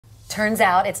Turns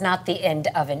out it's not the end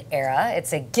of an era.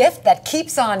 It's a gift that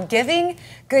keeps on giving.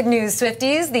 Good news,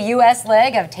 Swifties. The U.S.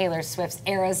 leg of Taylor Swift's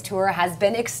Eras Tour has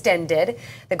been extended.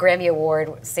 The Grammy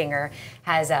Award singer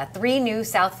has 3 new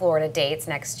South Florida dates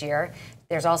next year.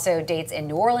 There's also dates in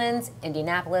New Orleans,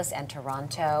 Indianapolis, and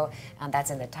Toronto.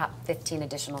 That's in the top 15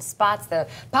 additional spots. The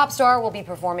pop star will be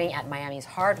performing at Miami's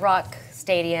Hard Rock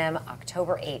Stadium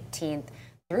October 18th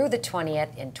through the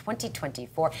 20th in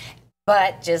 2024.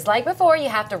 But just like before, you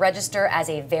have to register as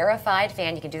a verified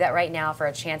fan. You can do that right now for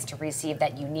a chance to receive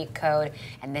that unique code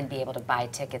and then be able to buy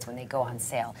tickets when they go on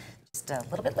sale. Just a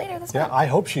little bit later this month. Yeah, I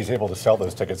hope she's able to sell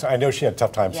those tickets. I know she had a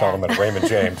tough time selling them at Raymond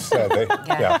James. I think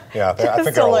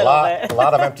there are a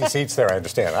lot of empty seats there, I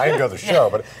understand. I didn't go to the show,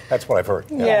 but that's what I've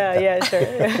heard. Yeah,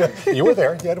 sure. You were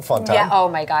there. You had a fun time. Yeah, oh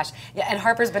my gosh. Yeah, and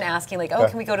Harper's been asking, like, oh,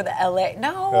 can we go to the LA?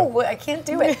 No, I can't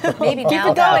do it. Maybe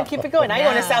now. Keep it going. Now you're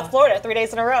going to South Florida 3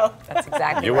 days in a row. That's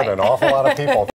exactly You right. and an awful lot of people.